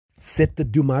Cette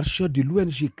démarche de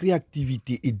l'ONG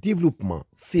Créativité et Développement,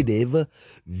 CECIDE,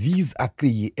 vise à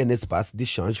créer un espace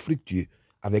d'échange fructueux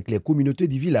avec les communautés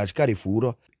du village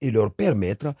Carrefour et leur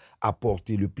permettre à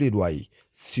porter le plaidoyer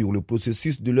sur le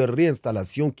processus de leur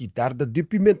réinstallation qui tarde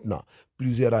depuis maintenant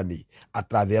plusieurs années à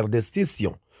travers des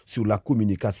sessions sur la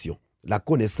communication, la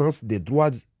connaissance des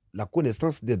droits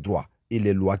et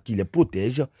les lois qui les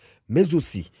protègent, mais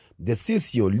aussi des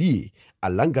sessions liées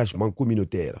à l'engagement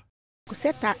communautaire.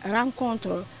 Cette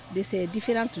rencontre de ces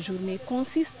différentes journées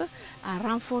consiste à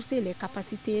renforcer les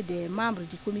capacités des membres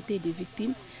du comité des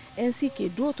victimes ainsi que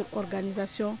d'autres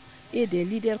organisations et des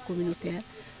leaders communautaires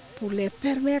pour les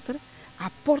permettre à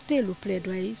porter le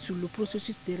plaidoyer sur le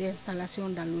processus de réinstallation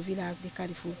dans le village de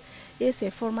Carrefour. Et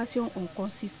ces formations ont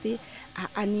consisté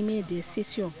à animer des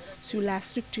sessions sur la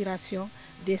structuration,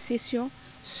 des sessions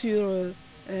sur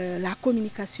la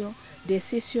communication, des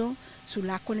sessions sur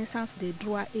la connaissance des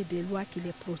droits et des lois qui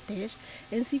les protègent,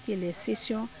 ainsi que les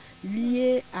sessions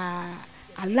liées à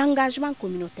l'engagement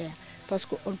communautaire. Parce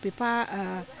qu'on ne peut pas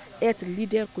être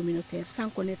leader communautaire sans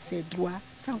connaître ses droits,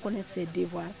 sans connaître ses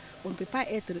devoirs. On ne peut pas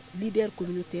être leader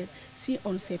communautaire si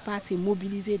on ne sait pas se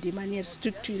mobiliser de manière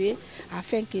structurée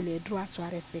afin que les droits soient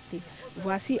respectés.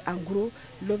 Voici en gros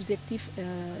l'objectif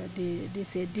de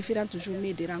ces différentes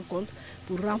journées de rencontres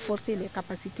pour renforcer les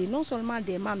capacités non seulement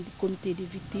des membres du comité des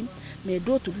victimes, mais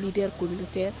d'autres leaders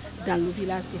communautaires dans le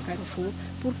village de Carrefour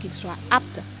pour qu'ils soient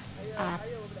aptes à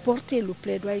porter le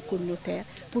plaidoyer communautaire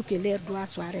pour que leurs droits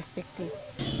soient respectés.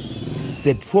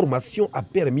 Cette formation a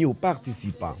permis aux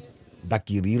participants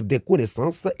d'acquérir des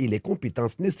connaissances et les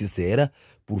compétences nécessaires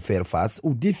pour faire face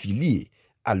aux défis liés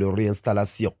à leur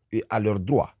réinstallation et à leurs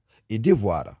droits et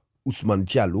devoirs. Ousmane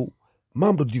Diallo,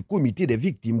 membre du comité des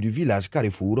victimes du village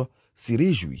Carrefour, se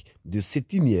réjouit de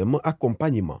cet énième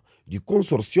accompagnement du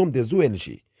consortium des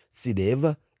ONG,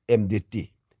 CEDEV,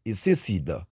 MDT et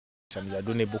CECIDE. Ça nous a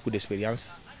donné beaucoup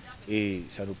d'expérience et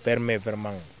ça nous permet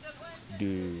vraiment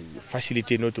de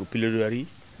faciliter notre plaidoirie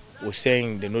au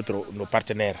sein de nos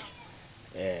partenaires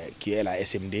qui est la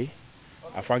SMD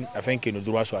afin que nos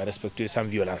droits soient respectés sans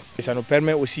violence. Et ça nous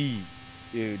permet aussi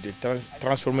de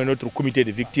transformer notre comité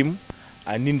de victimes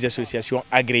en une association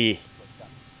agréée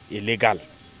et légale.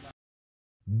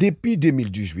 Depuis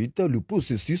 2018, le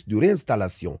processus de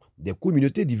réinstallation des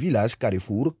communautés du village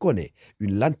Carrefour connaît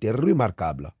une lenteur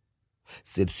remarquable.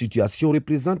 Cette situation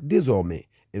représente désormais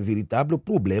un véritable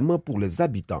problème pour les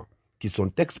habitants qui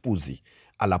sont exposés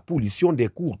à la pollution des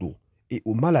cours d'eau et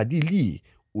aux maladies liées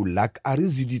au lac à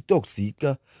résidus toxiques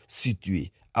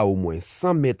situé à au moins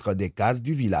 100 mètres des cases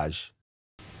du village.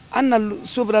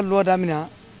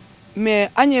 Mais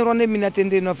ronde mina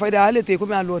tende no fayda halete ko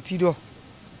mi allo tido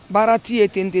barati e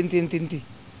tente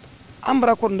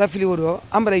ambra ko nda fili wodo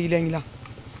ambra yilengila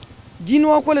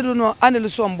jino ko le do no anel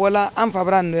sombola am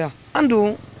fabran ya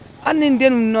andu anin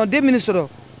den no de ministro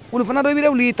wul fana do bi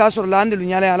rewli tasor la andelu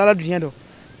nyala ala la dunya do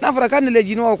na fara kan le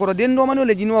jino ko den do mano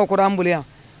le jino ko rambule ya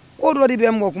ko do di be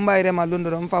mo ko mbayre ma londo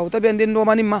do fa ta ben den do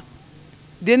manima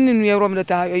den ni yero mi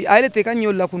ta ayete kan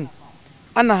nyol la kun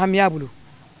anna ham yabulu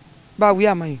ba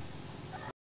wiya may.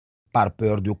 Par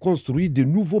peur de construire de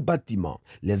nouveaux bâtiments,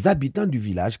 les habitants du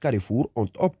village Carrefour ont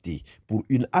opté pour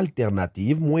une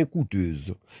alternative moins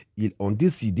coûteuse. Ils ont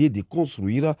décidé de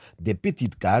construire des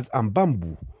petites cases en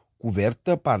bambou,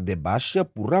 couvertes par des bâches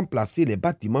pour remplacer les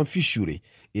bâtiments fissurés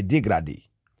et dégradés.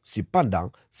 Cependant,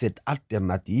 cette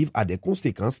alternative a des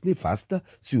conséquences néfastes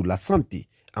sur la santé,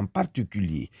 en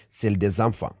particulier celle des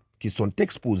enfants, qui sont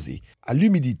exposés à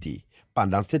l'humidité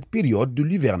pendant cette période de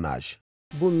l'hivernage.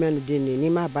 Boumène deni ni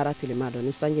ma baratile ma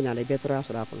doni sangi na le betro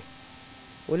asura kono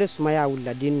wole sumaya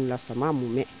wulla dinu la sama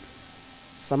mume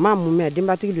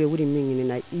dimbatigi le wuri mingi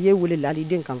na iye wole lali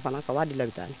den kan fana ka wadi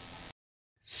labitani.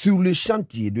 Sur le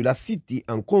chantier de la cité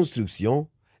en construction,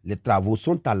 les travaux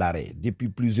sont à l'arrêt depuis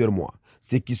plusieurs mois.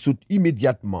 Ce qui saute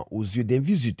immédiatement aux yeux d'un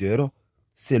visiteur,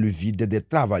 c'est le vide des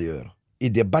travailleurs et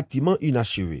des bâtiments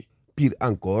inachevés. Pire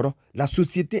encore, la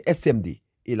société SMD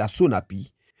et la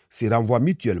SONAPI se renvoient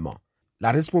mutuellement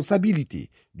la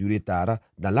responsabilité du retard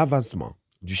dans l'avancement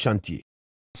du chantier.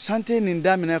 Santé ni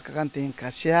damina kakante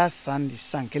kasia sandi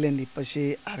sankelendi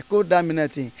parce arko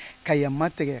daminati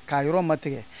kayamatege kayro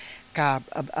matege ka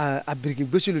abirgi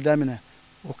gosulu damina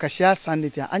o kasia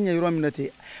sandi ti anya yoro minati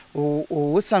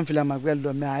o sanfila magwel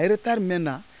do me a retard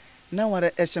mena na wara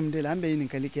SMD la ambe ni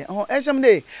kalike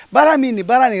SMD barami ni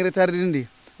barani retard dindi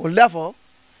o dafo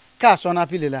ka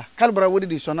sonapi lela kalbara wodi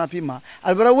di sonapi ma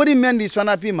albara wodi mendi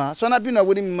sonapi na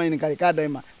wodi mi mayni kay ka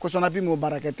dayma ko sonapi mo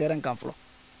baraka terrain kan flo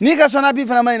ni ka sonapi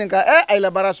fana mayni ka ay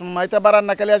la baras ma ita baran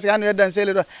na kala hanu yeddan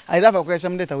sele do ay dafa ko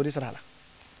SMD tawdi sala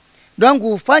donc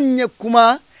fanye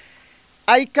kuma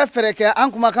ay ka fɛrɛ kɛ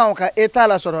an kumakan ka état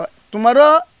la sɔrɔ tuma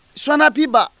dɔ sonapi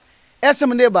ba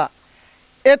SMD ba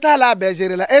état la bɛɛ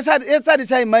gérer la état de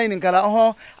sa ma ɲininkala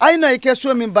ay no kɛ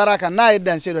so min baara kan n'a ye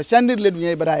danse dɔ sandir le dun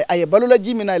ye bara a ye balola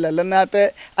ji min na la n'a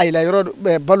tɛ a la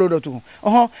yɔrɔ balo dɔ tugun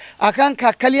a kan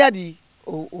ka kaliya di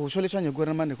o solution ye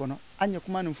gouvernement de kɔnɔ an ye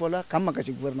kuma nin fɔla k'an ma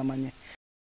kasi gouvernement ɲɛ.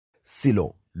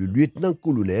 Selon le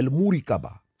lieutenant-colonel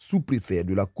Mourikaba, sous-préfet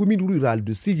de la commune rurale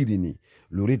de Siguirini,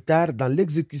 le retard dans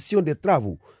l'exécution des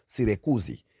travaux serait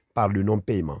causé par le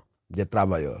non-paiement des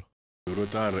travailleurs. Le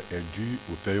retard est dû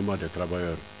au paiement des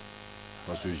travailleurs,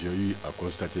 parce que j'ai eu à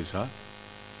constater ça.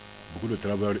 Beaucoup de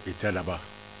travailleurs étaient là-bas.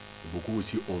 Beaucoup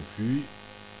aussi ont fui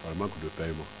par manque de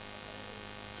paiement.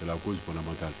 C'est la cause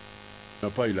fondamentale. Je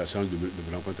n'ai pas eu la chance de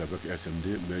me rencontrer avec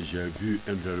SMD, mais j'ai vu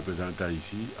un des représentants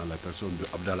ici, en la personne de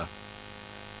Abdallah.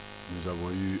 Nous avons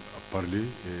eu à parler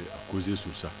et à causer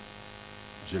sur ça.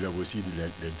 Je lève aussi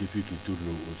les défis qui tournent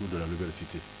autour de la nouvelle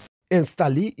cité.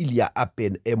 Installée il y a à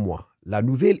peine un mois, la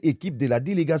nouvelle équipe de la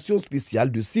délégation spéciale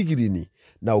de Siguirini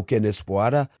n'a aucun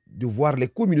espoir de voir les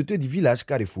communautés du village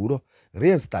Carrefour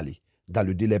réinstallées dans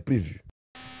le délai prévu.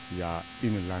 Il y a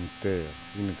une lenteur,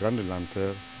 une grande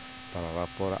lenteur par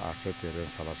rapport à cette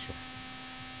réinstallation.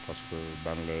 Parce que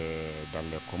dans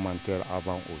les commentaires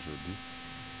avant aujourd'hui,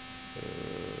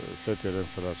 cette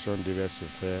réinstallation devait se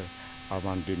faire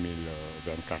avant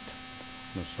 2024.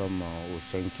 Nous sommes au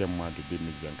 5e mois de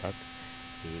 2024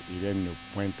 et il y a une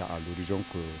pointe à l'horizon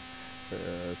que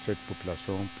cette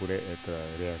population pourrait être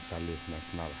réinstallée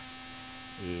maintenant.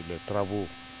 Et les travaux,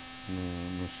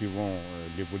 nous suivons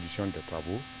l'évolution des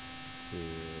travaux.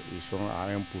 Ils sont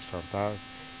à un pourcentage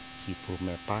qui ne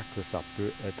promet pas que ça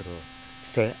peut être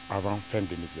fait avant fin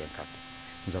 2024.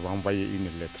 Nous avons envoyé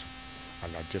une lettre à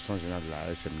la direction générale de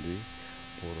la SMD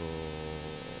pour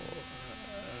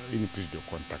une prise de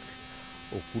contact,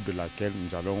 au cours de laquelle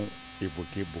nous allons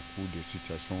évoquer beaucoup de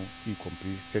situations, y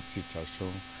compris cette situation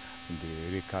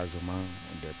de recasement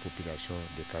des populations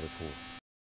de Carrefour.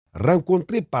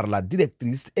 Rencontré par la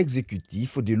directrice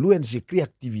exécutive de l'ONG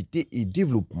Créativité et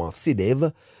Développement,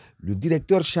 CECIDE, le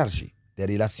directeur chargé des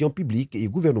relations publiques et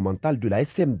gouvernementales de la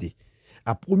SMD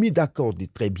a promis d'accorder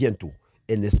très bientôt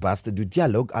un espace de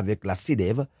dialogue avec la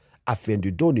CECIDE afin de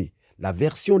donner la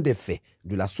version des faits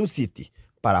de la société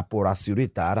par rapport à ce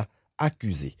retard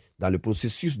accusé dans le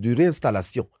processus de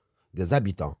réinstallation des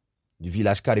habitants du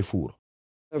village Carrefour.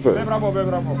 Bravo.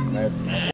 Merci.